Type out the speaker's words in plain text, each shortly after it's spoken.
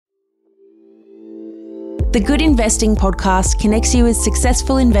The Good Investing podcast connects you with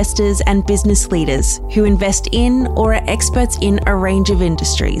successful investors and business leaders who invest in or are experts in a range of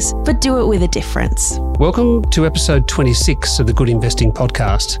industries, but do it with a difference. Welcome to episode 26 of the Good Investing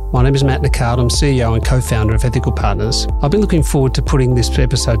podcast. My name is Matt Nicard. I'm CEO and co-founder of Ethical Partners. I've been looking forward to putting this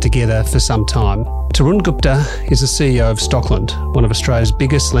episode together for some time. Tarun Gupta is the CEO of Stockland, one of Australia's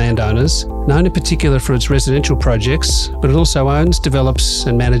biggest landowners, known in particular for its residential projects, but it also owns, develops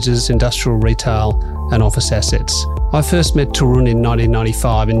and manages industrial, retail and office assets. I first met Tarun in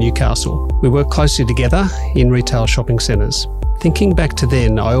 1995 in Newcastle. We worked closely together in retail shopping centres. Thinking back to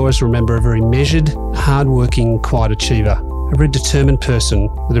then, I always remember a very measured, hard-working, quiet achiever, a very determined person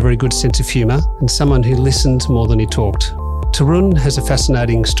with a very good sense of humour and someone who listened more than he talked. Tarun has a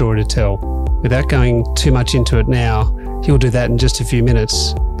fascinating story to tell. Without going too much into it now, he'll do that in just a few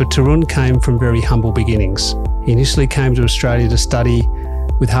minutes. But Tarun came from very humble beginnings. He initially came to Australia to study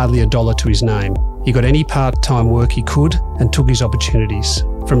with hardly $1 to his name. He got any part-time work he could and took his opportunities.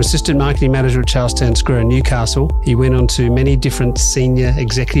 From assistant marketing manager at Charlestown Square in Newcastle, he went on to many different senior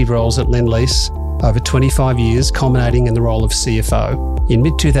executive roles at Lendlease over 25 years, culminating in the role of CFO. In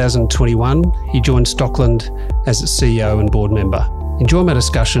mid-2021, he joined Stockland as its CEO and board member. Enjoy my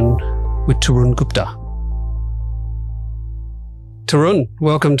discussion with Tarun Gupta. Tarun,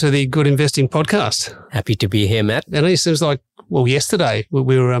 welcome to the Good Investing podcast. Happy to be here, Matt. And it seems like, yesterday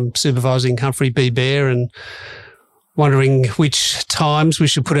we were supervising Humphrey B. Bear and wondering which times we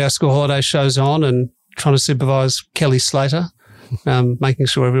should put our school holiday shows on and trying to supervise Kelly Slater, making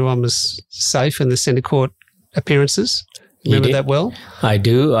sure everyone was safe in the centre court appearances. Remember that well? I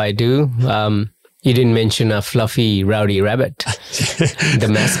do. You didn't mention a fluffy Rowdy Rabbit, the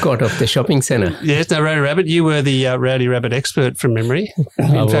mascot of the shopping centre. Yes, no, Rowdy Rabbit. You were the Rowdy Rabbit expert from memory.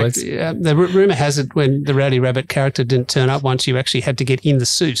 In fact, the rumour has it when the Rowdy Rabbit character didn't turn up once, you actually had to get in the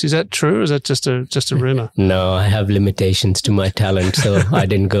suits. Is that true or is that just a rumour? No, I have limitations to my talent, so I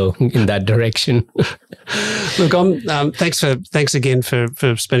didn't go in that direction. Look, thanks again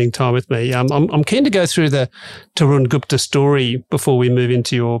for spending time with me. I'm keen to go through the Tarun Gupta story before we move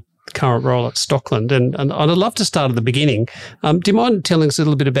into your current role at Stockland. And I'd love to start at the beginning. Do you mind telling us a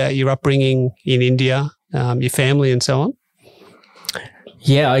little bit about your upbringing in India, your family and so on?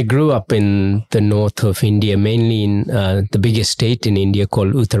 Yeah, I grew up in the north of India, mainly in the biggest state in India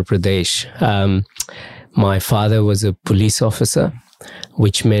called Uttar Pradesh. My father was a police officer,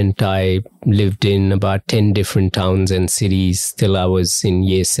 which meant I lived in about 10 different towns and cities till I was in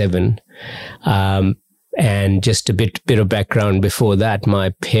year 7. And just a bit of background before that, my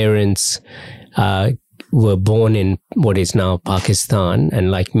parents were born in what is now Pakistan.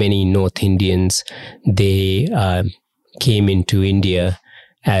 And like many North Indians, they came into India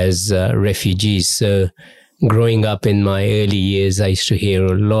as refugees. So growing up in my early years, I used to hear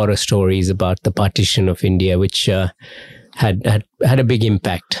a lot of stories about the partition of India, which had a big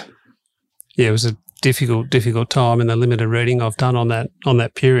impact. Yeah, it was a difficult time, and the limited reading I've done on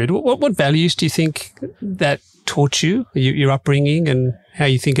that period. What values do you think that taught you, your upbringing and how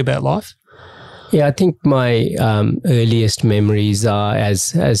you think about life? Yeah, I think my earliest memories are,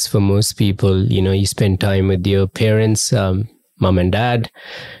 as for most people, you spend time with your parents, mum and dad,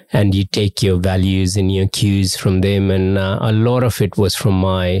 and you take your values and your cues from them. And a lot of it was from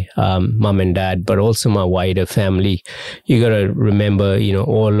my mum and dad, but also my wider family. You got to remember,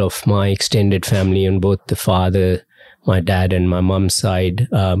 all of my extended family on both the father, my dad and my mum's side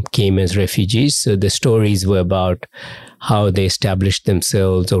came as refugees. So the stories were about how they established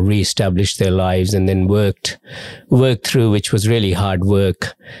themselves or re-established their lives and then worked through, which was really hard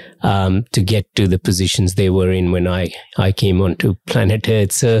work to get to the positions they were in when I came onto planet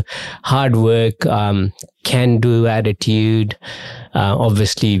Earth. So hard work, can-do attitude,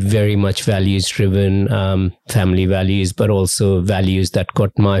 obviously very much values-driven, family values, but also values that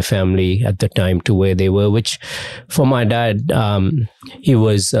got my family at the time to where they were, which for my dad, he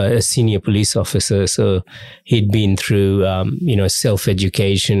was a senior police officer. So he'd been through,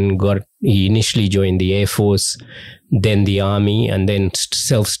 self-education, he initially joined the Air Force, then the Army, and then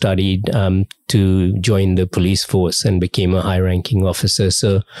self-studied to join the police force and became a high-ranking officer.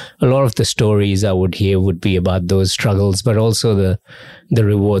 So a lot of the stories I would hear would be about those struggles, but also the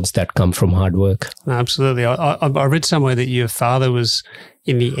rewards that come from hard work. Absolutely. I read somewhere that your father was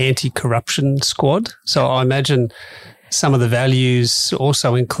in the anti-corruption squad. So I imagine some of the values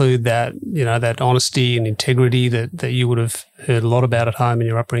also include that, that honesty and integrity that you would have heard a lot about at home in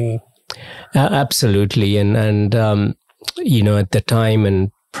your upbringing. Absolutely. And at the time and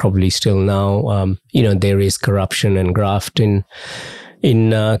probably still now, there is corruption and graft in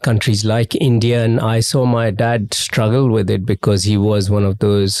in countries like India, and I saw my dad struggle with it because he was one of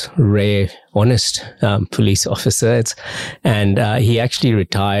those rare, honest police officers, and he actually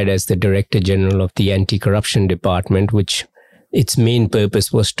retired as the Director General of the Anti-Corruption Department, which its main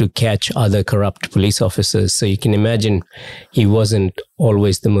purpose was to catch other corrupt police officers. So you can imagine he wasn't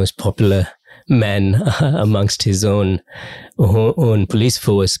always the most popular man amongst his own police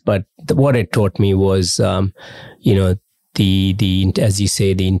force. But what it taught me was, the as you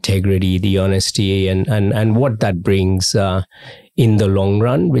say, the integrity, the honesty, and what that brings in the long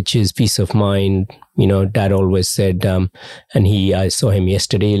run, which is peace of mind. Dad always said, and I saw him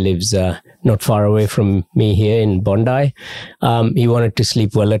yesterday, lives not far away from me here in Bondi. He wanted to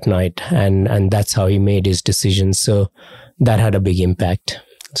sleep well at night, and that's how he made his decisions. So that had a big impact.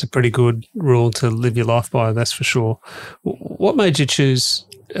 It's a pretty good rule to live your life by, that's for sure. What made you choose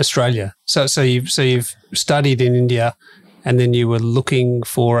Australia? So you've studied in India, and then you were looking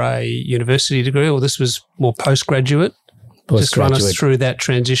for a university degree, or this was more postgraduate? Just run us through that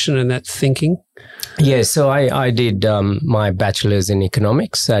transition and that thinking. Yeah, so I did my bachelor's in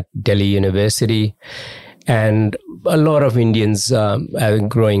economics at Delhi University, and a lot of Indians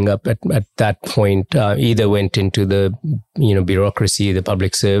growing up at that point either went into the bureaucracy, the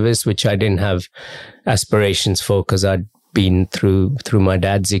public service, which I didn't have aspirations for because I'd been through my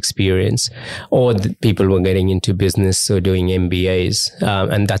dad's experience, or people were getting into business, so doing MBAs,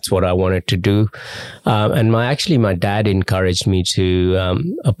 and that's what I wanted to do. And my dad encouraged me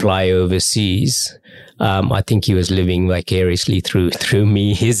to apply overseas. I think he was living vicariously through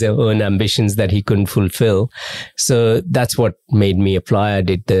me, his own ambitions that he couldn't fulfill. So that's what made me apply. I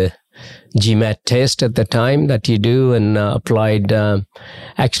did the GMAT test at the time that you do, and applied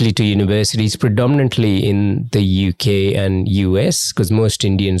actually to universities predominantly in the UK and US, because most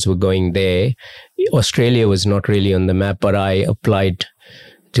Indians were going there. Australia was not really on the map, but I applied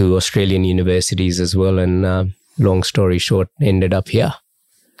to Australian universities as well, and long story short, ended up here.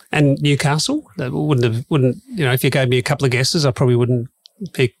 And Newcastle? That wouldn't if you gave me a couple of guesses, I probably wouldn't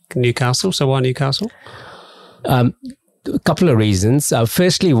pick Newcastle. So why Newcastle? A couple of reasons.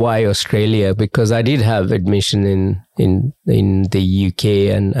 Firstly, why Australia? Because I did have admission in the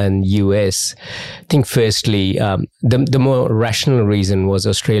UK and US. I think firstly, the more rational reason was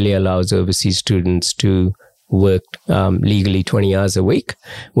Australia allows overseas students to work legally 20 hours a week,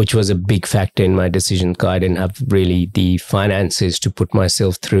 which was a big factor in my decision. I didn't have really the finances to put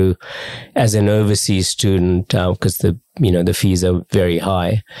myself through as an overseas student because the fees are very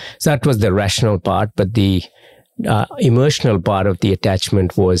high. So that was the rational part, but the emotional part of the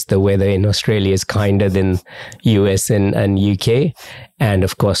attachment was the weather in Australia is kinder than US and UK, and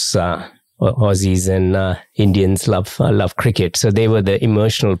of course Aussies and Indians love cricket, so they were the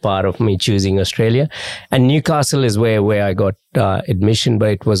emotional part of me choosing Australia. And Newcastle is where I got admission, but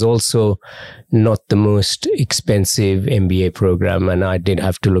it was also not the most expensive MBA program, and I did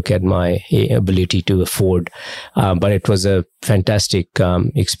have to look at my ability to afford, but it was a fantastic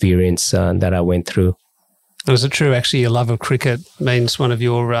experience that I went through. Is it true, actually, your love of cricket means one of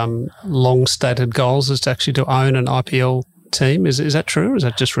your long-stated goals is to actually own an IPL team? Is that true, or is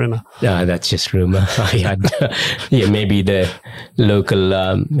that just rumour? No, that's just rumour. I had, maybe the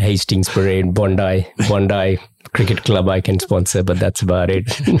local Hastings Parade, Bondi Cricket Club I can sponsor, but that's about it.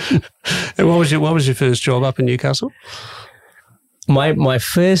 And what was your first job up in Newcastle? My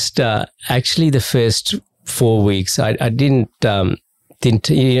first, actually the first 4 weeks, I didn't...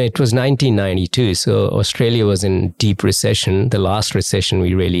 it was 1992, so Australia was in deep recession, the last recession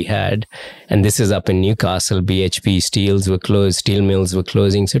we really had. And this is up in Newcastle. BHP steels were closed, steel mills were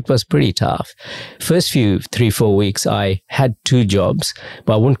closing, so it was pretty tough. First 3-4 weeks, I had 2 jobs,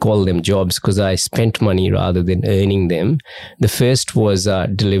 but I wouldn't call them jobs because I spent money rather than earning them. The first was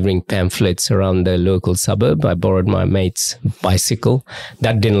delivering pamphlets around the local suburb. I borrowed my mate's bicycle.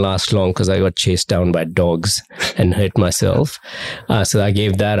 That didn't last long because I got chased down by dogs and hurt myself. So I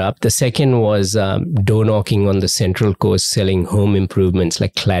gave that up. The second was door knocking on the Central Coast, selling home improvements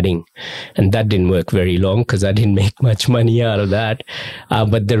like cladding. And that didn't work very long because I didn't make much money out of that.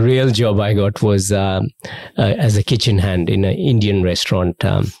 But the real job I got was as a kitchen hand in an Indian restaurant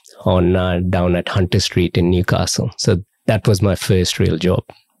down at Hunter Street in Newcastle. So that was my first real job.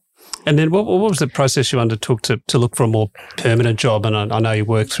 And then what was the process you undertook to look for a more permanent job? And I know you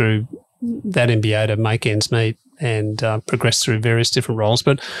worked through that MBA to make ends meet and progress through various different roles.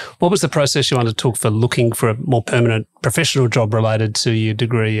 But what was the process you undertook for looking for a more permanent professional job related to your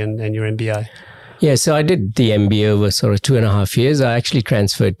degree and your MBA? Yeah, so I did the MBA over sort of 2.5 years. I actually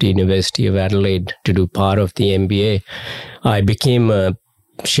transferred to University of Adelaide to do part of the MBA. I became a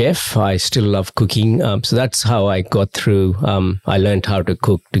chef. I still love cooking. So that's how I got through. I learned how to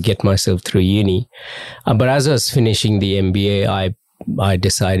cook to get myself through uni. But as I was finishing the MBA, I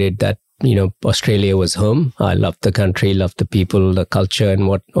decided that, Australia was home. I loved the country, loved the people, the culture, and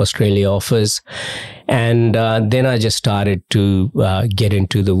what Australia offers. And then I just started to get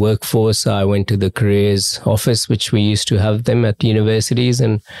into the workforce. I went to the careers office, which we used to have them at universities,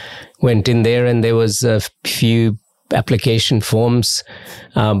 and went in there, and there was a few application forms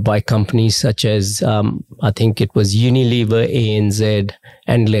by companies such as, I think it was Unilever, ANZ,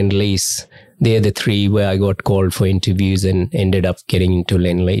 and Lendlease. They're the three where I got called for interviews and ended up getting into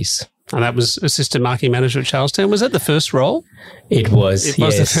Lendlease. And that was assistant marketing manager at Charlestown. Was that the first role? It was. It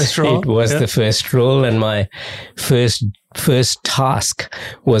was the first role. It was the first role, and my first task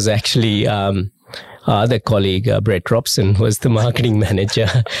was actually other colleague, Brett Robson, was the marketing manager,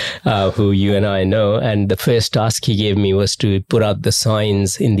 who you and I know. And the first task he gave me was to put out the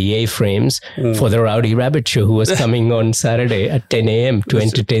signs in the A-frames for the Rowdy Rabbit show, who was coming on Saturday at 10 a.m. to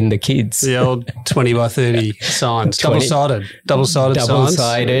entertain the kids. The old 20 by 30 signs, double-sided signs.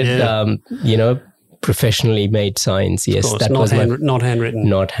 Yeah. Professionally made signs. Yes, course, that not was not handwritten.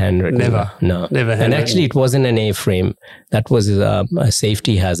 Not handwritten. Never handwritten. And actually, it wasn't an A-frame. That was a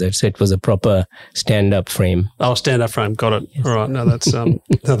safety hazard. So it was a proper stand-up frame. Oh, stand-up frame. Got it. Yes. All right. No, that's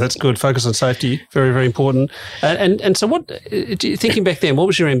that's good. Focus on safety. Very, very important. And so, what thinking back then? What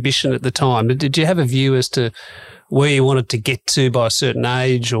was your ambition at the time? Did you have a view as to where you wanted to get to by a certain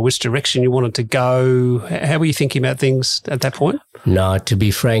age, or which direction you wanted to go? How were you thinking about things at that point? No, to be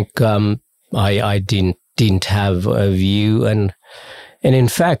frank, I didn't have a view, and in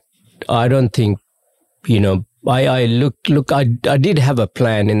fact, I don't think, I did have a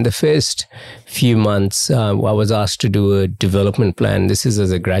plan. In the first few months, I was asked to do a development plan. This is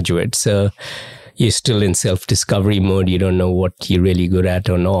as a graduate, so you're still in self-discovery mode. You don't know what you're really good at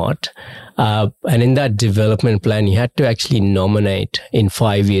or not. And in that development plan, you had to actually nominate in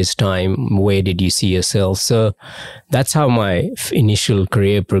 5 years' time, where did you see yourself? So that's how my initial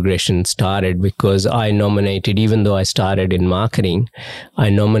career progression started, because I nominated, even though I started in marketing,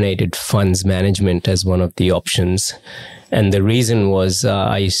 I nominated funds management as one of the options. And the reason was,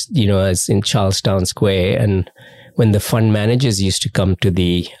 as in Charlestown Square, and when the fund managers used to come to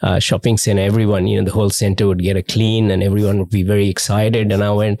the shopping center, everyone, the whole center would get a clean and everyone would be very excited. And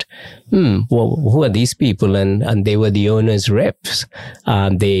I went, who are these people? And they were the owners' reps.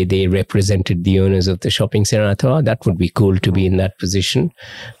 They represented the owners of the shopping center. I thought, that would be cool to be in that position.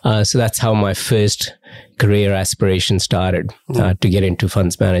 So that's how my first career aspiration started, to get into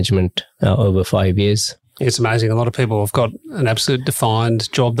funds management over 5 years. It's amazing. A lot of people have got an absolute defined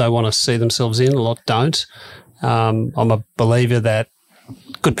job they want to see themselves in. A lot don't. I'm a believer that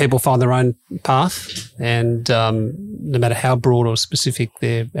good people find their own path, and no matter how broad or specific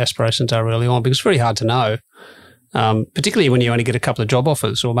their aspirations are early on, because it's very hard to know, particularly when you only get a couple of job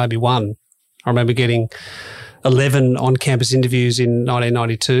offers or maybe one. I remember getting 11 on-campus interviews in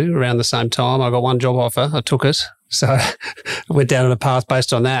 1992 around the same time. I got one job offer. I took it. So I went down on a path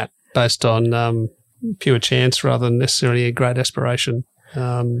based on that, based on pure chance rather than necessarily a great aspiration.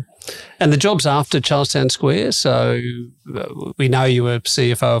 And the job's after Charlestown Square, so we know you were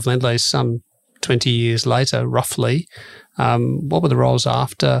CFO of Lendlease some 20 years later, roughly. What were the roles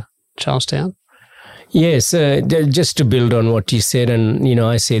after Charlestown? Yes, just to build on what you said, and,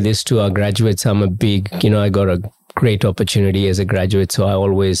 I say this to our graduates, I'm a big, I got a great opportunity as a graduate, so I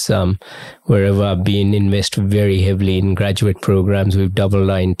always, wherever I've been, invest very heavily in graduate programs. We've doubled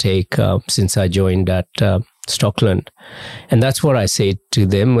our intake since I joined at Stockland. And that's what I say to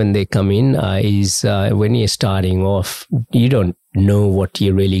them when they come in, is when you're starting off, you don't know what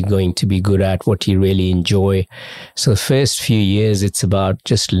you're really going to be good at, what you really enjoy. So the first few years, it's about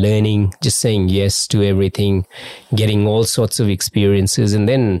just learning, just saying yes to everything, getting all sorts of experiences, and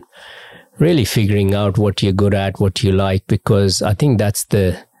then really figuring out what you're good at, what you like, because I think that's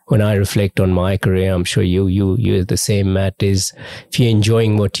when I reflect on my career, I'm sure you're the same, Matt, is if you're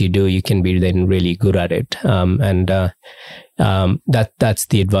enjoying what you do, you can be then really good at it. That's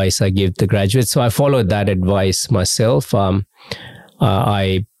the advice I give the graduates. So I followed that advice myself.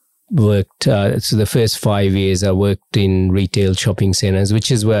 I worked, so the first 5 years I worked in retail shopping centers,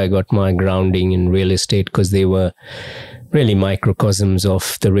 which is where I got my grounding in real estate, because they were really microcosms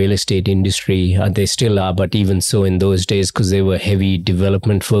of the real estate industry. They still are, but even so in those days, because they were heavy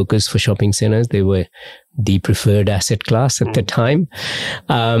development focus for shopping centers, they were the preferred asset class at the time.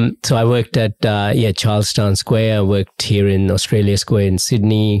 So I worked at Charlestown Square. I worked here in Australia Square in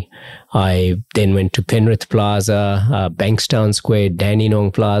Sydney. I then went to Penrith Plaza, Bankstown Square,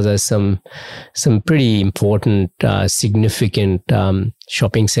 Dandenong Plaza, some pretty important, significant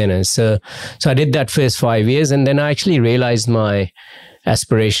shopping centers. So I did that first 5 years, and then I actually realized my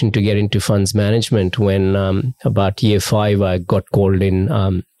aspiration to get into funds management when about year 5 I got called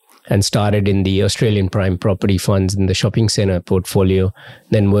in and started in the Australian prime property funds in the shopping center portfolio,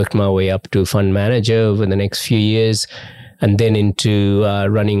 then worked my way up to fund manager over the next few years, and then into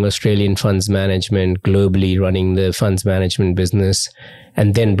running Australian funds management, globally running the funds management business,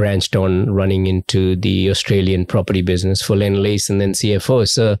 and then branched on running into the Australian property business for Lendlease and then CFO.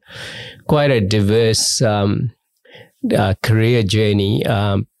 So quite a diverse career journey,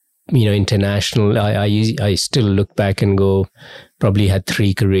 international. I still look back and go, probably had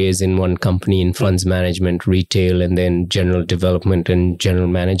 3 careers in one company in funds management, retail, and then general development and general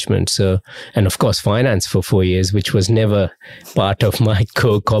management. So, and of course, finance for 4 years, which was never part of my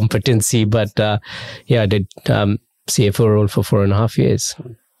core competency. But I did CFO role for 4.5 years.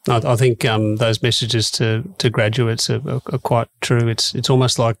 I think those messages to graduates are quite true. It's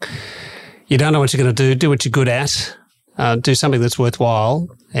almost like you don't know what you're going to do what you're good at. Do something that's worthwhile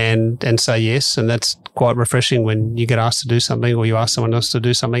and say yes. And that's quite refreshing when you get asked to do something or you ask someone else to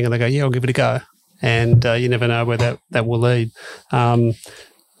do something and they go, yeah, I'll give it a go. And you never know where that will lead.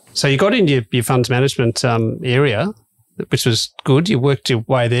 So you got into your funds management area, which was good. You worked your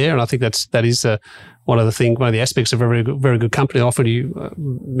way there. And I think that is one of the aspects of a very good company. They offer you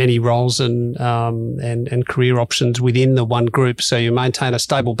many roles and career options within the one group. So you maintain a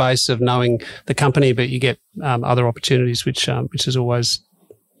stable base of knowing the company, but you get other opportunities, which is always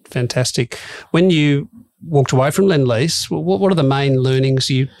fantastic. When you walked away from Lendlease, what are the main learnings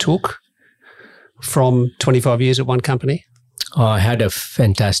you took from 25 years at one company? I had a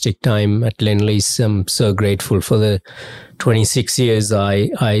fantastic time at Lendlease. I'm so grateful for the 26 years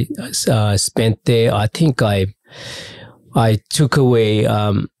I spent there. I think I took away,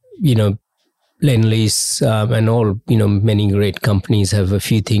 Lendlease and all, many great companies have a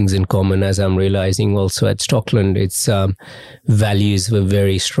few things in common, as I'm realizing also at Stockland. Its values were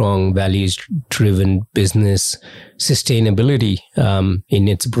very strong, values-driven business. Sustainability in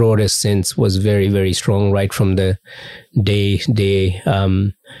its broadest sense was very, very strong right from the day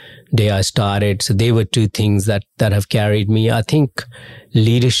I started. So they were 2 things that have carried me. I think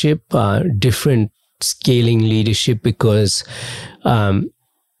leadership, different scaling leadership, because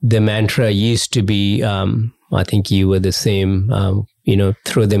the mantra used to be, I think you were the same,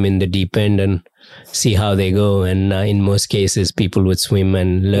 throw them in the deep end and see how they go. And in most cases, people would swim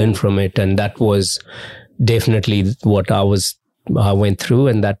and learn from it. And that was definitely what I went through,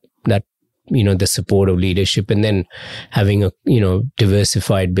 and that the support of leadership, and then having a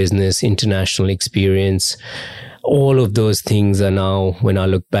diversified business, international experience. All of those things are now, when I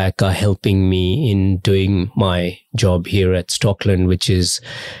look back, are helping me in doing my job here at Stockland, which is,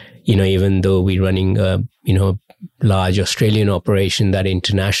 even though we're running a, large Australian operation, that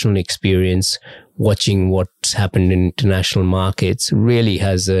international experience, watching what's happened in international markets really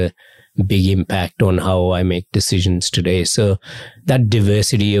has a big impact on how I make decisions today. So that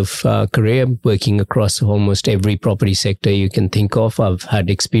diversity of career, working across almost every property sector you can think of. I've had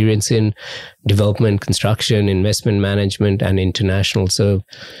experience in development, construction, investment management, and international. So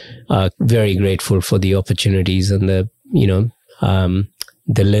very grateful for the opportunities and the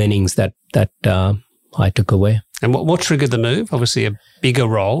learnings that I took away. And what triggered the move? Obviously a bigger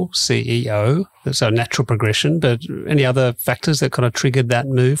role, CEO, so natural progression, but any other factors that kind of triggered that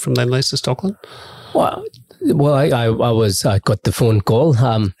move from Lendlease to Stockland? Well, I got the phone call,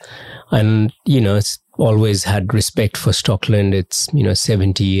 and it's always had respect for Stockland. It's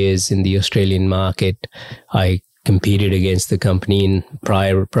 70 years in the Australian market. I competed against the company in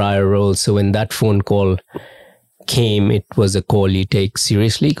prior roles. So when that phone call came, it was a call you take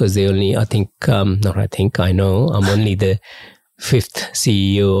seriously, because they only, I know, I'm only the 5th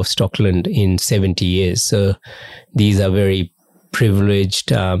CEO of Stockland in 70 years. So these are very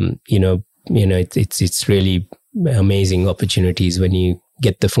privileged, it's really amazing opportunities when you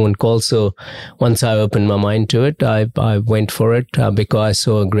get the phone call. So once I opened my mind to it, I went for it because I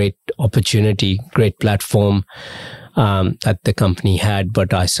saw a great opportunity, great platform that the company had,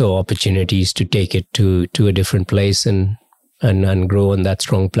 but I saw opportunities to take it to a different place and grow on that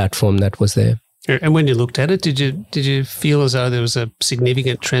strong platform that was there. And when you looked at it, did you feel as though there was a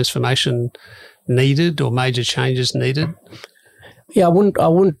significant transformation needed or major changes needed? Yeah, I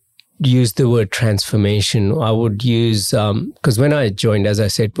wouldn't use the word transformation. I would use, because when I joined, as I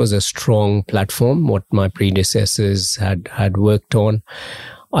said, it was a strong platform, what my predecessors had worked on.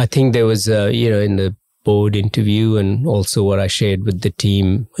 I think there was, in the board interview and also what I shared with the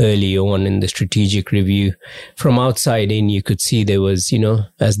team early on in the strategic review. From outside in, you could see there was,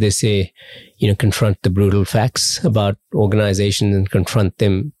 as they say, confront the brutal facts about organizations and confront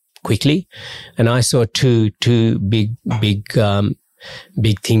them quickly. And I saw two big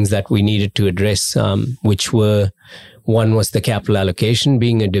things that we needed to address, which were, one was the capital allocation.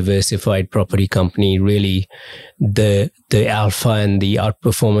 Being a diversified property company, really the alpha and the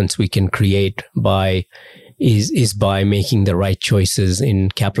outperformance we can create is by making the right choices in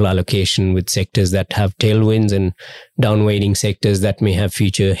capital allocation with sectors that have tailwinds and downweighting sectors that may have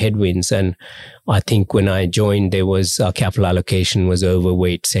future headwinds. And I think when I joined, our capital allocation was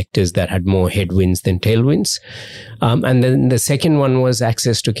overweight sectors that had more headwinds than tailwinds. And then the second one was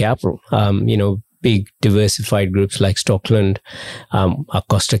access to capital. Big diversified groups like Stockland, our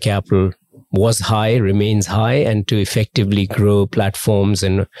cost of capital was high, remains high, and to effectively grow platforms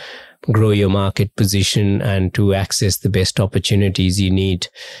and grow your market position and to access the best opportunities, you need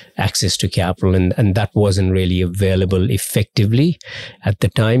access to capital. And that wasn't really available effectively at the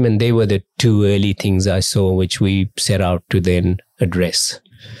time. And they were the two early things I saw, which we set out to then address.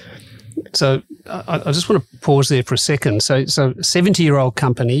 So I just want to pause there for a second. So 70-year-old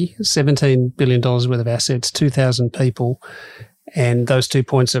company, $17 billion worth of assets, 2,000 people, and those 2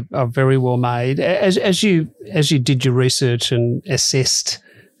 points are very well made. As you did your research and assessed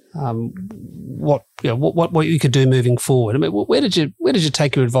what you could do moving forward, I mean, where did you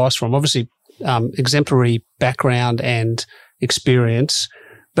take your advice from? Obviously, exemplary background and experience,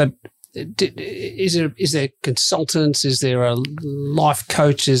 but is there consultants? Is there a life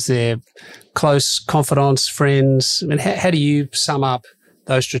coach? Is there close confidants, friends? I mean, how do you sum up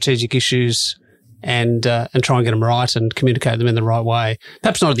those strategic issues and try and get them right and communicate them in the right way?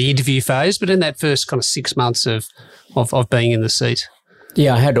 Perhaps not at the interview phase, but in that first kind of 6 months of being in the seat.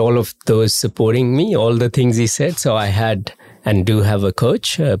 Yeah, I had all of those supporting me, all the things he said. So I had and do have a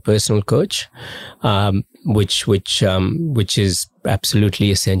coach, a personal coach, which is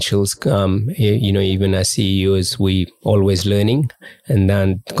absolutely essentials. Even as CEOs, we always learning, and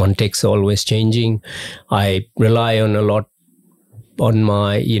then context always changing. I rely on a lot on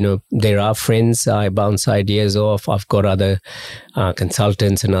my, there are friends I bounce ideas off. I've got other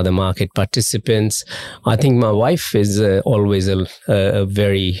consultants and other market participants. I think my wife is always a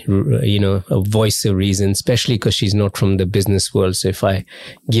very, a voice of reason, especially because she's not from the business world. So if I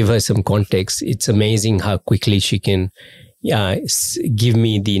give her some context, it's amazing how quickly she can give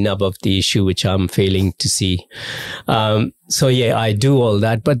me the nub of the issue, which I'm failing to see. I do all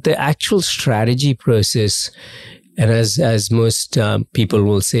that. But the actual strategy process, and as most people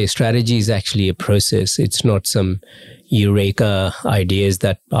will say, strategy is actually a process. It's not some eureka ideas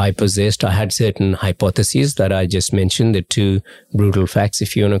that I possessed. I had certain hypotheses that I just mentioned, the two brutal facts,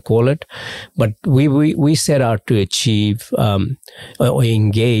 if you want to call it. But we set out to achieve or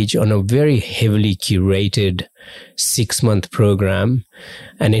engage on a very heavily curated 6-month program.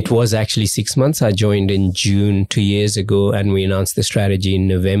 And it was actually 6 months. I joined in June 2 years ago, and we announced the strategy in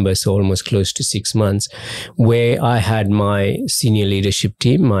November, so almost close to 6 months, where I had my senior leadership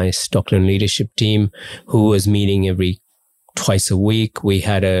team, my Stockland leadership team, who was meeting twice a week. We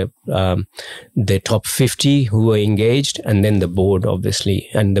had the top 50 who were engaged, and then the board, obviously.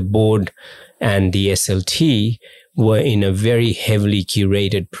 And the board and the SLT were in a very heavily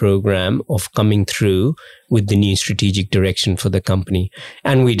curated program of coming through with the new strategic direction for the company.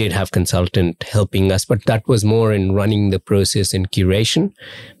 And we did have consultant helping us, but that was more in running the process and curation.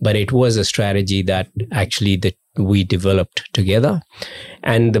 But it was a strategy that we developed together.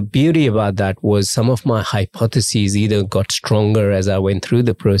 And the beauty about that was some of my hypotheses either got stronger as I went through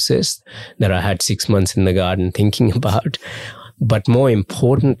the process that I had 6 months in the garden thinking about. But more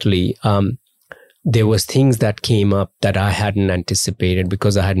importantly, there was things that came up that I hadn't anticipated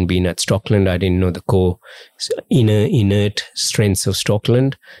because I hadn't been at Stockland. I didn't know the core inert strengths of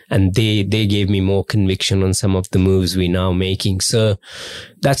Stockland, and they gave me more conviction on some of the moves we're now making. So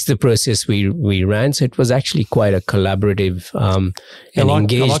that's the process we ran. So it was actually quite a collaborative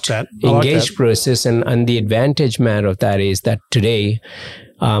engaged process. And the advantage, Matt, of that is that today,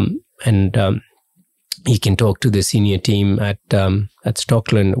 you can talk to the senior team at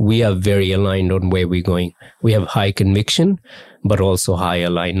Stockland. We are very aligned on where we're going. We have high conviction, but also high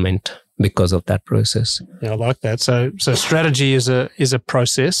alignment because of that process. Yeah, I like that. So strategy is a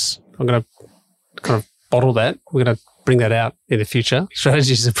process. I'm going to kind of bottle that. We're going to bring that out in the future.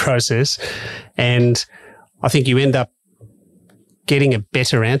 Strategy is a process, and I think you end up getting a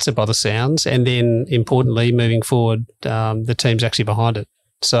better answer by the sounds, and then importantly, moving forward, the team's actually behind it.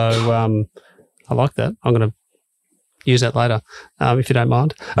 So. I like that. I'm going to use that later, if you don't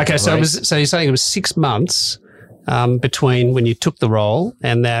mind. Okay, so you're saying it was 6 months between when you took the role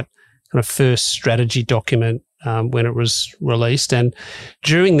and that kind of first strategy document when it was released. And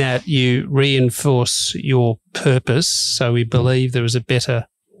during that, you reinforce your purpose. So we believe there was a better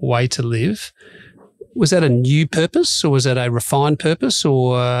way to live. Was that a new purpose, or was that a refined purpose,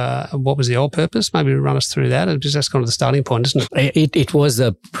 or what was the old purpose? Maybe run us through that. Just that's kind of the starting point, isn't it? It was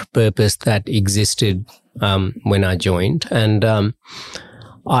a purpose that existed when I joined. And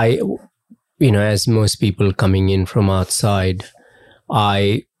I, as most people coming in from outside,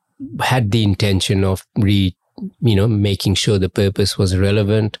 I had the intention of making sure the purpose was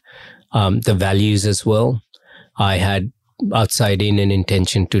relevant, the values as well. I had outside in an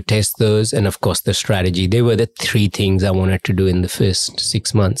intention to test those, and of course the strategy. They were the 3 things I wanted to do in the first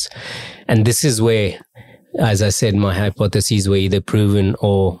 6 months. And this is where, as I said, my hypotheses were either proven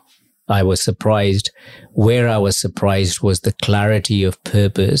or I was surprised. Where I was surprised was the clarity of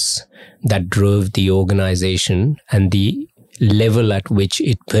purpose that drove the organization and the level at which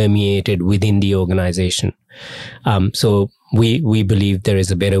it permeated within the organization. So we believe there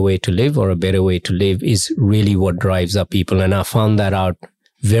is a better way to live, or a better way to live is really what drives our people. And I found that out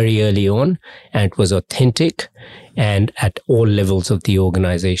very early on, and it was authentic and at all levels of the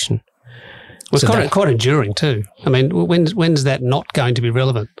organization. It was quite enduring too. I mean, when's that not going to be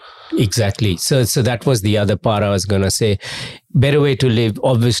relevant? Exactly. So that was the other part I was going to say. Better way to live,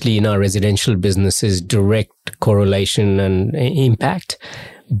 obviously, in our residential business is direct correlation and impact.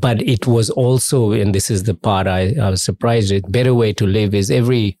 But it was also, and this is the part I was surprised at, better way to live is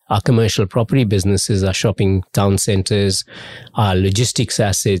our commercial property businesses, our shopping town centers, our logistics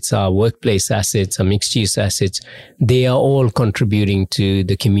assets, our workplace assets, our mixed use assets, they are all contributing to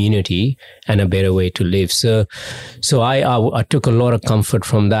the community and a better way to live. So I took a lot of comfort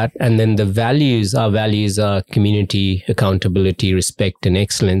from that. And then our values are community, accountability, respect, and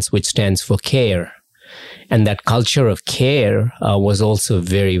excellence, which stands for care. And that culture of care was also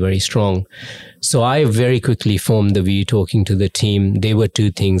very, very strong. So I very quickly formed the view, talking to the team. There were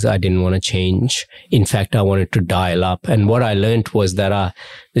 2 things I didn't want to change. In fact, I wanted to dial up. And what I learned was that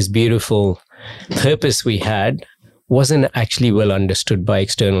this beautiful purpose we had wasn't actually well understood by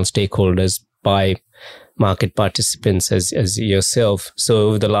external stakeholders, by market participants as yourself. So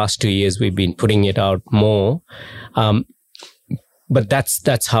over the last 2 years, we've been putting it out more. But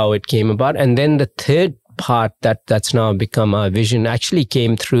that's how it came about. And then the third part that's now become our vision actually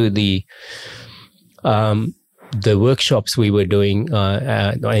came through the workshops we were doing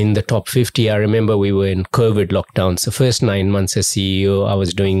in the top 50. I remember we were in COVID lockdown. So first 9 months as CEO, I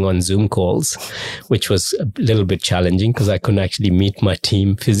was doing on Zoom calls, which was a little bit challenging because I couldn't actually meet my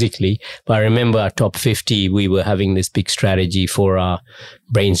team physically. But I remember our top 50, we were having this big strategy for our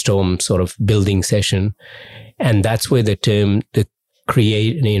brainstorm sort of building session. And that's where the term,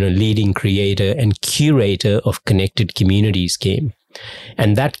 leading creator and curator of connected communities came.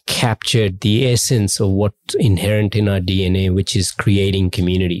 And that captured the essence of what's inherent in our DNA, which is creating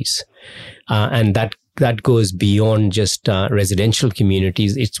communities. And that goes beyond just residential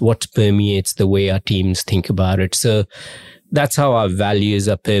communities. It's what permeates the way our teams think about it. So that's how our values,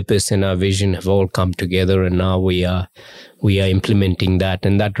 our purpose, and our vision have all come together. And now we are implementing that,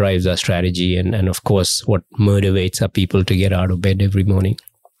 and that drives our strategy. And of course, what motivates our people to get out of bed every morning.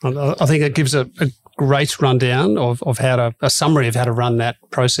 I think it gives a great rundown of a summary of how to run that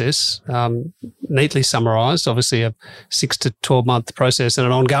process, neatly summarised. Obviously, a 6 to 12 month process and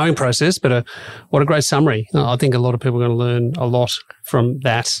an ongoing process, but what a great summary. I think a lot of people are going to learn a lot from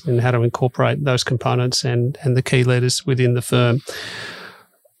that and how to incorporate those components and the key leaders within the firm.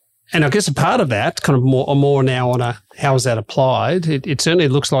 And I guess a part of that, kind of more now on how is that applied, it certainly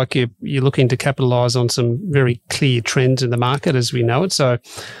looks like you're looking to capitalise on some very clear trends in the market as we know it. So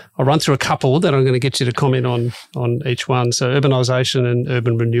I'll run through a couple that I'm going to get you to comment on each one. So urbanisation and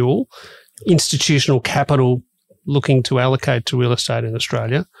urban renewal, institutional capital looking to allocate to real estate in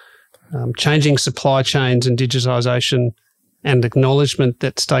Australia, changing supply chains and digitisation, and acknowledgement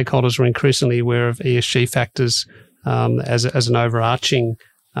that stakeholders are increasingly aware of ESG factors as an overarching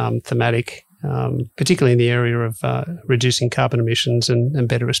thematic, particularly in the area of reducing carbon emissions and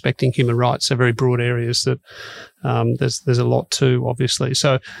better respecting human rights. So very broad areas that there's a lot to, obviously.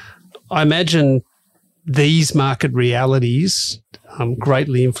 So I imagine these market realities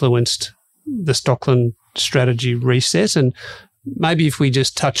greatly influenced the Stockland strategy reset. And maybe if we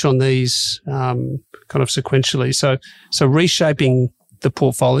just touch on these kind of sequentially. So reshaping the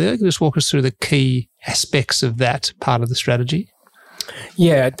portfolio, just walk us through the key aspects of that part of the strategy.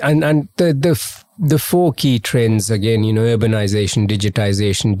 Yeah, and the the four key trends, again, urbanization,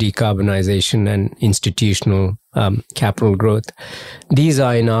 digitization, decarbonization, and institutional capital growth. These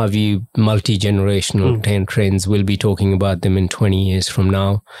are, in our view, multi-generational trends. We'll be talking about them in 20 years from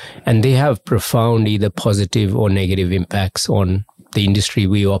now. And they have profound either positive or negative impacts on the industry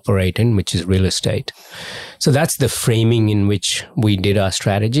we operate in, which is real estate. So that's the framing in which we did our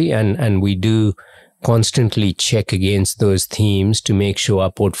strategy. And we do constantly check against those themes to make sure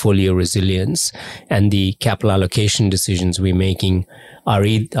our portfolio resilience and the capital allocation decisions we're making are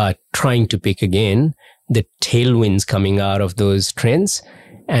trying to pick, again, the tailwinds coming out of those trends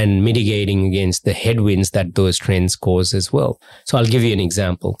and mitigating against the headwinds that those trends cause as well. So I'll give you an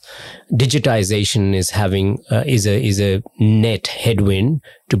example. Digitization is a net headwind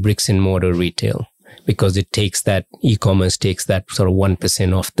to bricks and mortar retail, because e-commerce takes that sort of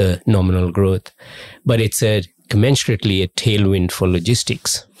 1% off the nominal growth. But it's commensurately a tailwind for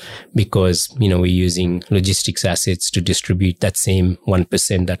logistics, because, we're using logistics assets to distribute that same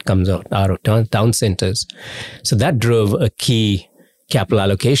 1% that comes out of town centers. So that drove a key capital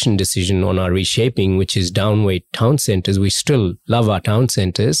allocation decision on our reshaping, which is downweight town centers. We still love our town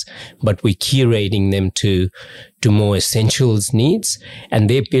centers, but we're curating them to more essentials needs. And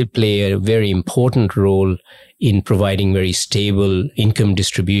they play a very important role in providing very stable income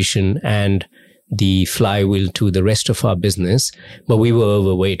distribution and the flywheel to the rest of our business. But we were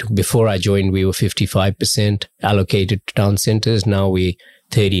overweight. Before I joined, we were 55% allocated to town centers. Now we're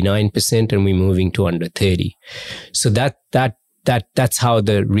 39% and we're moving to under 30. So that's how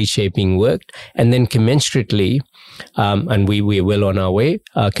the reshaping worked. And then commensurately, and we're well on our way,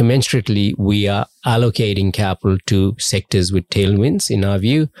 commensurately, we are allocating capital to sectors with tailwinds, in our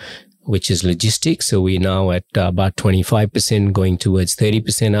view, which is logistics. So we're now at about 25%, going towards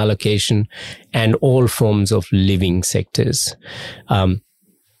 30% allocation, and all forms of living sectors.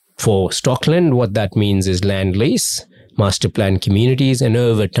 For Stockland, what that means is land lease, master plan communities, and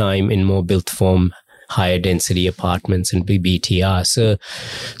over time in more built form, higher density apartments and BTR. So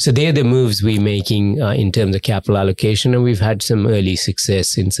they're the moves we're making in terms of capital allocation, and we've had some early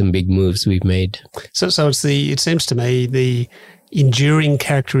success in some big moves we've made. So it seems to me the enduring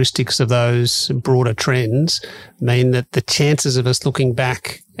characteristics of those broader trends mean that the chances of us looking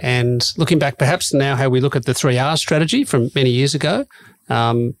back perhaps now how we look at the 3R strategy from many years ago,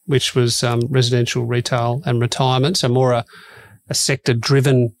 which was residential, retail and retirement, so more a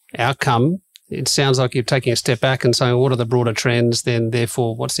sector-driven outcome. It sounds like you're taking a step back and saying, what are the broader trends? Then,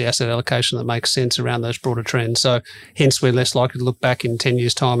 therefore, what's the asset allocation that makes sense around those broader trends? So, hence, we're less likely to look back in 10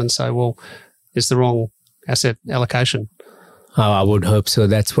 years' time and say, well, it's the wrong asset allocation. I would hope so.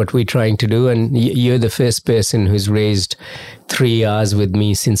 That's what we're trying to do. And you're the first person who's raised 3 Rs with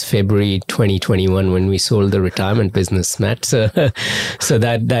me since February 2021 when we sold the retirement business, Matt. So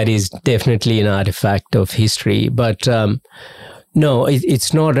that is definitely an artifact of history. But no,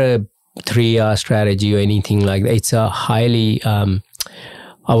 it's not a 3R strategy or anything like that. It's a highly, I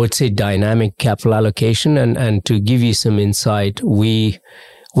would say, dynamic capital allocation. And to give you some insight, we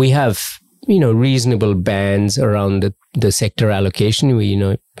have, reasonable bands around the sector allocation.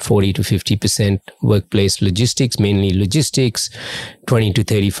 We, 40 to 50% workplace logistics, mainly logistics, 20 to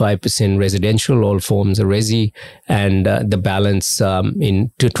 35% residential, all forms of resi, and the balance to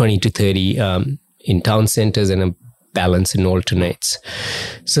 20 to 30 in town centers, and a balance in alternates.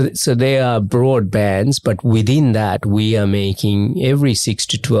 So they are broad bands, but within that, we are making every 6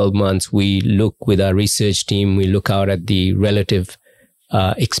 to 12 months, we look with our research team, we look out at the relative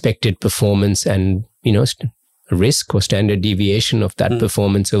expected performance and, risk or standard deviation of that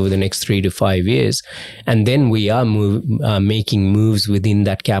performance over the next 3 to 5 years. And then we are making moves within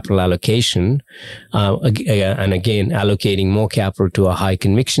that capital allocation, and again, allocating more capital to our high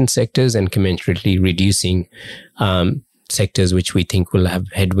conviction sectors and commensurately reducing sectors which we think will have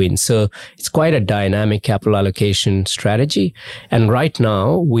headwinds. So it's quite a dynamic capital allocation strategy. And right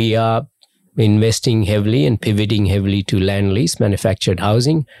now we are investing heavily and pivoting heavily to land lease, manufactured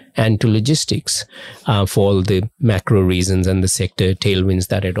housing, and to logistics for all the macro reasons and the sector tailwinds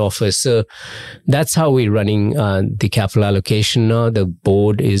that it offers. So that's how we're running the capital allocation now. The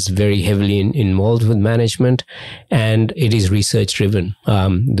board is very heavily involved with management, and it is research driven.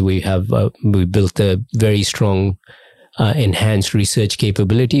 We built a very strong enhanced research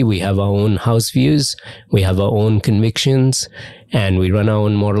capability. We have our own house views, we have our own convictions, and we run our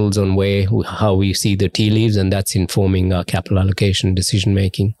own models on how we see the tea leaves, and that's informing our capital allocation decision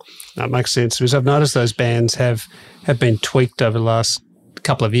making. That makes sense, because I've noticed those bands have been tweaked over the last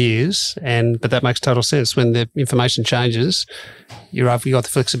couple of years, but that makes total sense. When the information changes, you've got the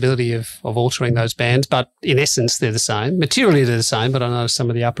flexibility of altering those bands, but in essence, they're the same. Materially, they're the same, but I know some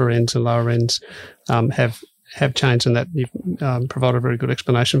of the upper ends and lower ends have changed, and that you've provided a very good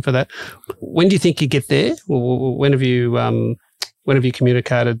explanation for that. When do you think you get there? When have you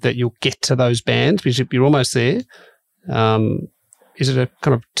communicated that you'll get to those bands? Because you're almost there. Is it a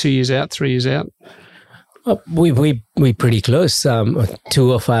kind of 2 years out, 3 years out? We pretty close.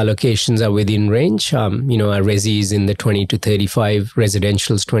 Two of our locations are within range. Our resi is in the 20 to 35,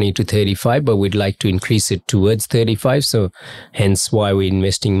 residential's 20 to 35, but we'd like to increase it towards 35. So hence why we're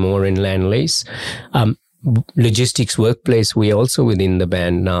investing more in land lease. Logistics workplace, we're also within the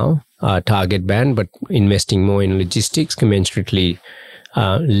band now, target band, but investing more in logistics, commensurately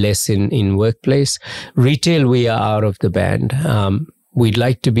less in workplace. Retail, we are out of the band. We'd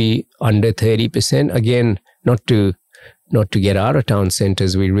like to be under 30%. Again, not to get out of town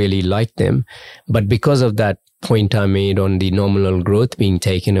centers. We really like them. But because of that point I made on the nominal growth being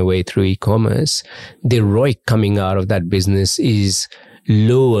taken away through e-commerce, the ROIC coming out of that business is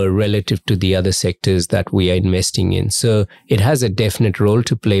lower relative to the other sectors that we are investing in. So it has a definite role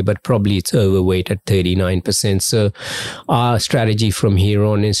to play, but probably it's overweight at 39%. So our strategy from here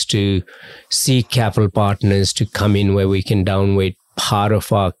on is to seek capital partners to come in where we can downweight part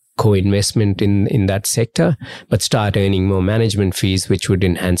of our co-investment in that sector, but start earning more management fees, which would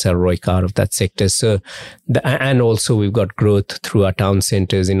enhance our ROIC out of that sector. So, and also we've got growth through our town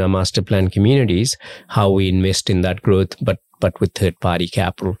centers in our master plan communities, how we invest in that growth, but with third-party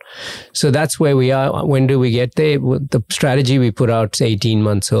capital. So that's where we are. When do we get there? The strategy we put out is 18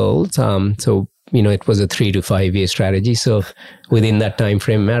 months old. It was a 3 to 5 year strategy. So within that time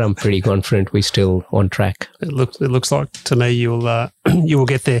frame, Matt, I'm pretty confident we're still on track. It looks like to me you will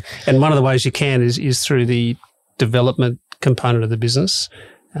get there. And one of the ways you can is through the development component of the business.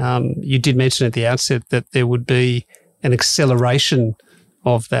 You did mention at the outset that there would be an acceleration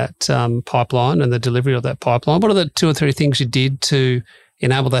of that pipeline and the delivery of that pipeline. What are the 2 or 3 things you did to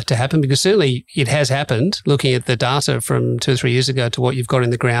enable that to happen? Because certainly it has happened, looking at the data from 2 or 3 years ago to what you've got in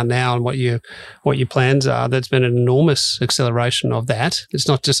the ground now and what your plans are. There's been an enormous acceleration of that. It's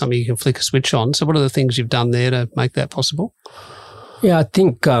not just something you can flick a switch on. So what are the things you've done there to make that possible? Yeah, I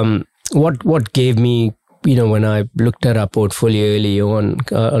think what gave me, when I looked at our portfolio early on,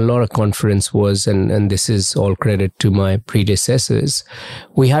 a lot of confidence was, and this is all credit to my predecessors,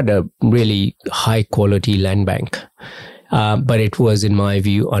 we had a really high quality land bank. But it was, in my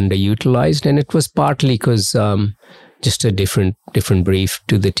view, underutilized. And it was partly because just a different brief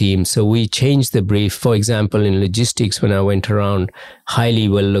to the team. So we changed the brief. For example, in logistics, when I went around highly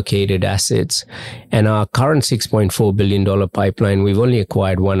well-located assets, and our current $6.4 billion pipeline, we've only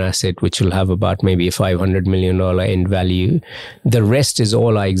acquired one asset, which will have about maybe a $500 million end value. The rest is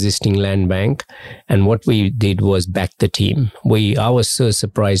all our existing land bank. And what we did was back the team. I was so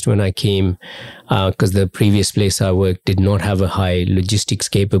surprised when I came, because the previous place I worked did not have a high logistics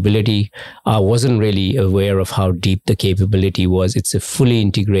capability. I wasn't really aware of how deep the capability was. It's a fully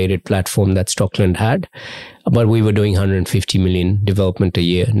integrated platform that Stockland had, but we were doing 150 million development a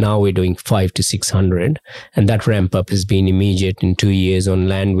year. Now we're doing 500 to 600, and that ramp up has been immediate in 2 years on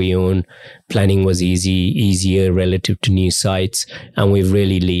land we own. Planning was easier relative to new sites, and we've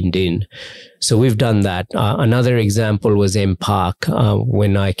really leaned in. So we've done that. Another example was M Park.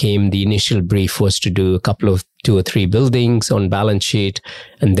 When I came, the initial brief was to do a couple of 2 or 3 buildings on balance sheet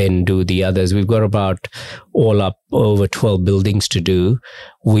and then do the others. We've got about all up over 12 buildings to do.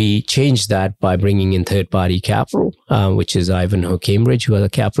 We changed that by bringing in third-party capital, which is Ivanhoe Cambridge, who are the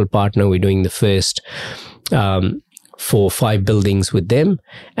capital partner. We're doing the first 4 or 5 buildings with them,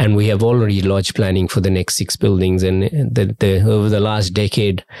 and we have already lodged planning for the next 6 buildings. And over the last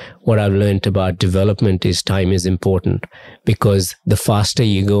decade, what I've learned about development is time is important, because the faster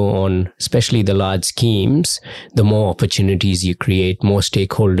you go on, especially the large schemes, the more opportunities you create, more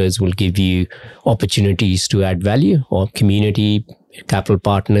stakeholders will give you opportunities to add value, or community, capital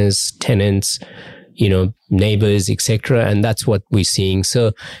partners, tenants, neighbors, etc. And that's what we're seeing.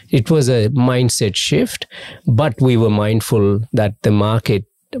 So it was a mindset shift, but we were mindful that the market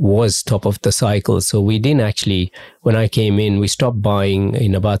was top of the cycle. So we didn't actually, when I came in, we stopped buying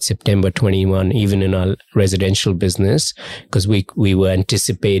in about September 21, even in our residential business, because we were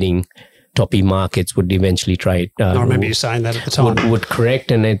anticipating toppy markets would eventually try. I remember you saying that at the time. Would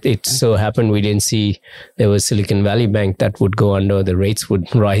correct, and it so happened we didn't see there was Silicon Valley Bank that would go under. The rates would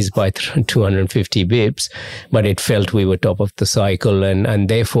rise by 250 bips, but it felt we were top of the cycle, and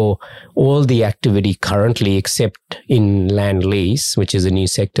therefore all the activity currently, except in land lease, which is a new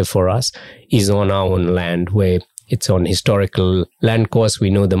sector for us, is on our own land, where It's on historical land costs. We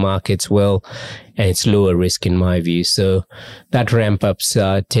know the markets well, and it's lower risk in my view. So that ramp up's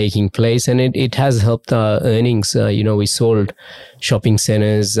taking place, and it has helped our earnings. We sold shopping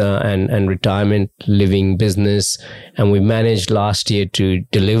centers and retirement living business, and we managed last year to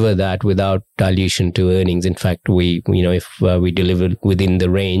deliver that without dilution to earnings. In fact, if we delivered within the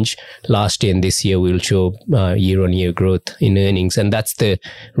range last year and this year, we'll show year-on-year growth in earnings, and that's the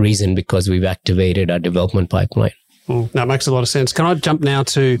reason, because we've activated our development pipeline. That makes a lot of sense. Can I jump now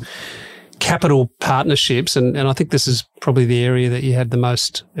to capital partnerships? And I think this is probably the area that you had the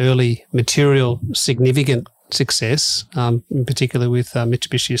most early material significant success, in particular with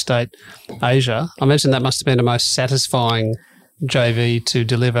Mitsubishi Estate Asia. I imagine that must have been the most satisfying JV to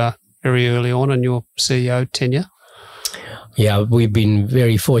deliver very early on in your CEO tenure. Yeah, we've been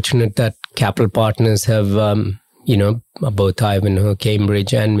very fortunate that capital partners have both Ivanhoe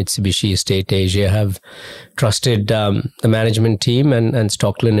Cambridge and Mitsubishi Estate Asia have trusted the management team and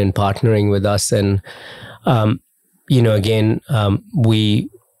Stockland in partnering with us. And,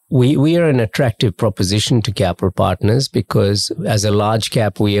 we are an attractive proposition to capital partners, because as a large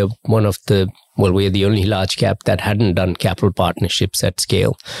cap, we are we're the only large cap that hadn't done capital partnerships at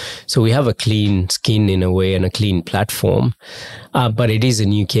scale. So we have a clean skin in a way and a clean platform. But it is a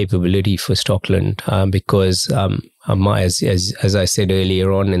new capability for Stockland because as I said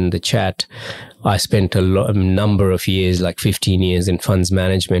earlier on in the chat, I spent a number of years, like 15 years in funds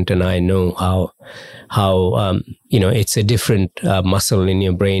management, and I know how it's a different muscle in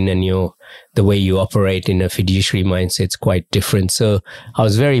your brain, and the way you operate in a fiduciary mindset is quite different. So I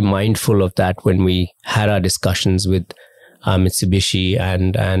was very mindful of that when we had our discussions with Mitsubishi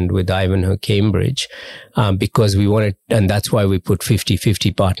and with Ivanhoe Cambridge, because we wanted, and that's why we put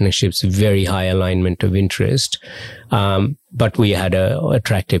 50-50 partnerships, very high alignment of interest. But we had an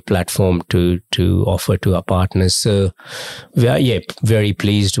attractive platform to offer to our partners. So we are, very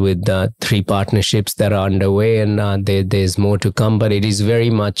pleased with the 3 partnerships that are underway, and there's more to come, but it is very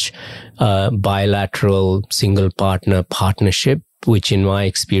much a bilateral single partner partnership, which in my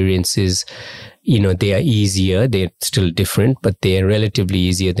experience is, they are easier. They're still different, but they are relatively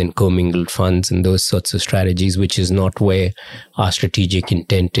easier than commingled funds and those sorts of strategies, which is not where our strategic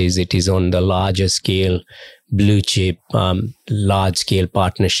intent is. It is on the larger scale, blue chip, large scale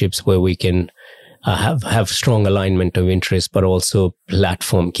partnerships where we can have strong alignment of interest, but also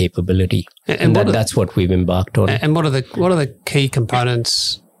platform capability. And that's what we've embarked on. And what are the key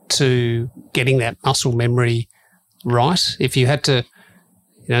components to getting that muscle memory right? If you had to,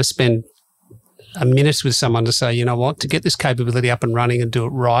 spend a minute with someone to say, to get this capability up and running and do it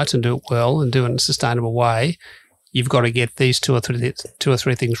right and do it well and do it in a sustainable way, you've got to get these two or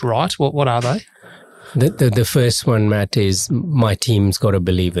three things right. What are they? The first one, Matt, is my team's got to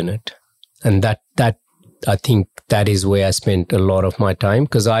believe in it. And that I think that is where I spent a lot of my time,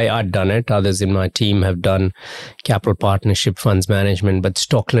 because I'd done it. Others in my team have done capital partnership funds management, but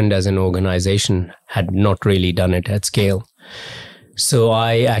Stockland as an organization had not really done it at scale. So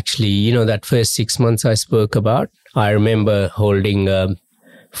I actually, that first 6 months I spoke about, I remember holding a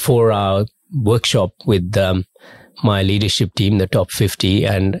 4-hour workshop with my leadership team, the top 50.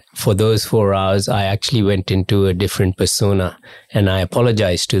 And for those 4 hours, I actually went into a different persona, and I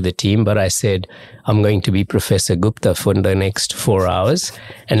apologized to the team, but I said, I'm going to be Professor Gupta for the next 4 hours.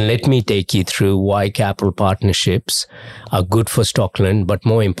 And let me take you through why capital partnerships are good for Stockland, but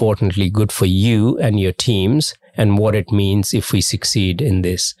more importantly, good for you and your teams, and what it means if we succeed in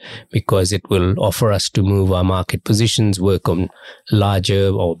this, because it will offer us to move our market positions, work on larger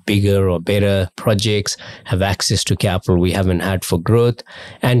or bigger or better projects, have access to capital we haven't had for growth,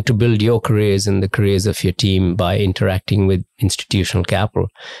 and to build your careers and the careers of your team by interacting with institutional capital.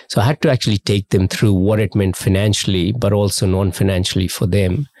 So I had to actually take them through what it meant financially, but also non-financially for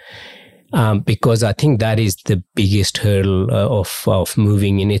them. Because I think that is the biggest hurdle of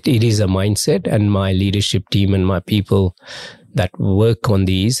moving in it. It is a mindset, and my leadership team and my people that work on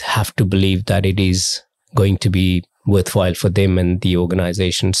these have to believe that it is going to be worthwhile for them and the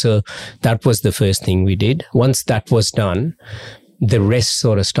organization. So that was the first thing we did. Once that was done, the rest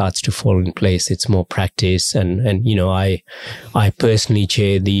sort of starts to fall in place. It's more practice. And I personally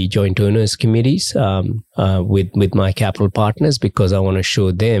chair the joint owners committees with my capital partners, because I want to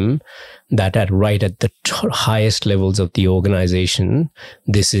show them that at the highest levels of the organization,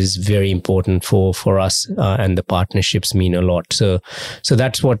 this is very important for us, and the partnerships mean a lot. So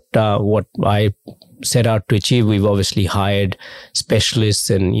that's what I set out to achieve. We've obviously hired specialists,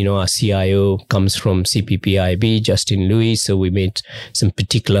 and our CIO comes from CPPIB, Justin Louis. So we made some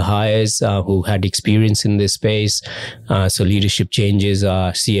particular hires who had experience in this space. So leadership changes.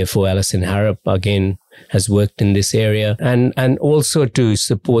 Our CFO Alison Harrop, again, has worked in this area, and also to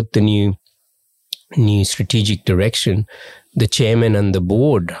support the new strategic direction. The chairman and the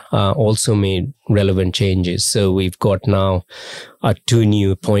board also made relevant changes. So we've got now 2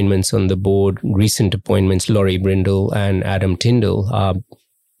 new appointments on the board, recent appointments. Laurie Brindle and Adam Tyndall are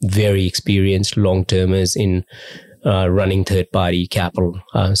very experienced long-termers in running third-party capital.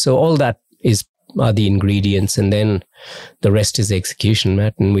 So all that are the ingredients, and then the rest is execution,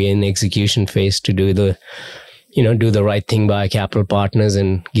 Matt. And we're in the execution phase to do the right thing by our capital partners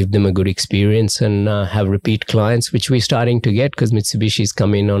and give them a good experience and have repeat clients, which we're starting to get because Mitsubishi's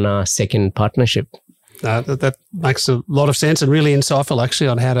come in on our second partnership. That makes a lot of sense and really insightful, actually,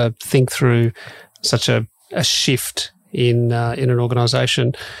 on how to think through such a shift in an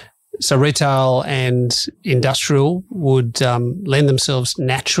organisation. So retail and industrial would lend themselves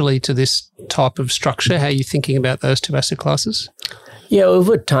naturally to this type of structure. How are you thinking about those 2 asset classes? Yeah,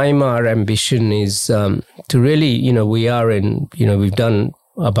 over time, our ambition is to really, we've done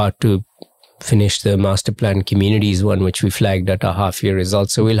about to finish the master plan communities one, which we flagged at our half-year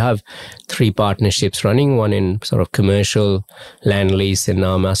results. So we'll have 3 partnerships running, one in sort of commercial, land lease, and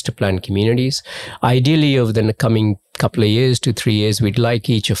now master plan communities. Ideally, over the coming couple of years to 3 years, we'd like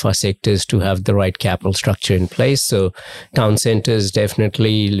each of our sectors to have the right capital structure in place. So town centres,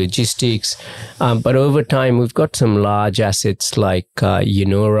 definitely, logistics. But over time, we've got some large assets like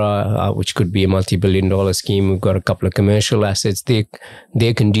Yunora, which could be a multi-billion-dollar scheme. We've got a couple of commercial assets.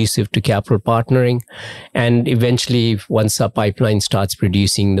 They're conducive to capital partnering. And eventually, once our pipeline starts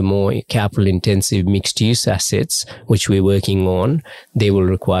producing the more capital-intensive mixed-use assets, which we're working on, they will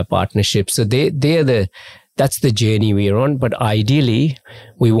require partnerships. So that's the journey we're on. But ideally,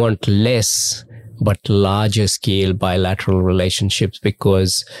 we want less but larger scale bilateral relationships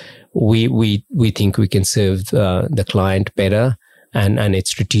because we think we can serve the client better and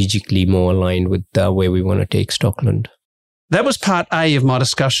it's strategically more aligned with where we want to take Stockland. That was part A of my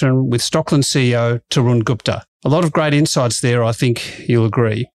discussion with Stockland CEO Tarun Gupta. A lot of great insights there, I think you'll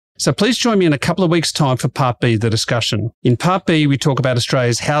agree. So please join me in a couple of weeks' time for Part B of the discussion. In Part B, we talk about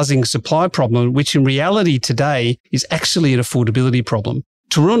Australia's housing supply problem, which in reality today is actually an affordability problem.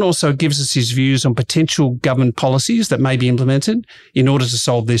 Tarun also gives us his views on potential government policies that may be implemented in order to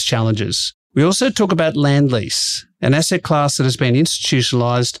solve these challenges. We also talk about land lease, an asset class that has been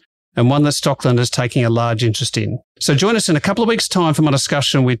institutionalised and one that Stockland is taking a large interest in. So join us in a couple of weeks' time for my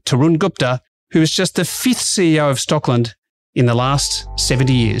discussion with Tarun Gupta, who is just the 5th CEO of Stockland in the last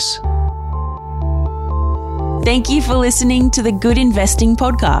 70 years. Thank you for listening to the Good Investing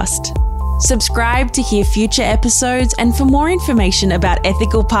Podcast. Subscribe to hear future episodes, and for more information about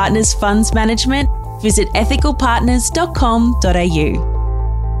Ethical Partners Funds Management, visit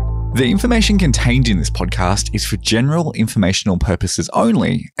ethicalpartners.com.au. The information contained in this podcast is for general informational purposes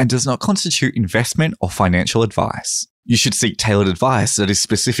only and does not constitute investment or financial advice. You should seek tailored advice that is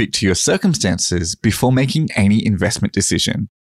specific to your circumstances before making any investment decision.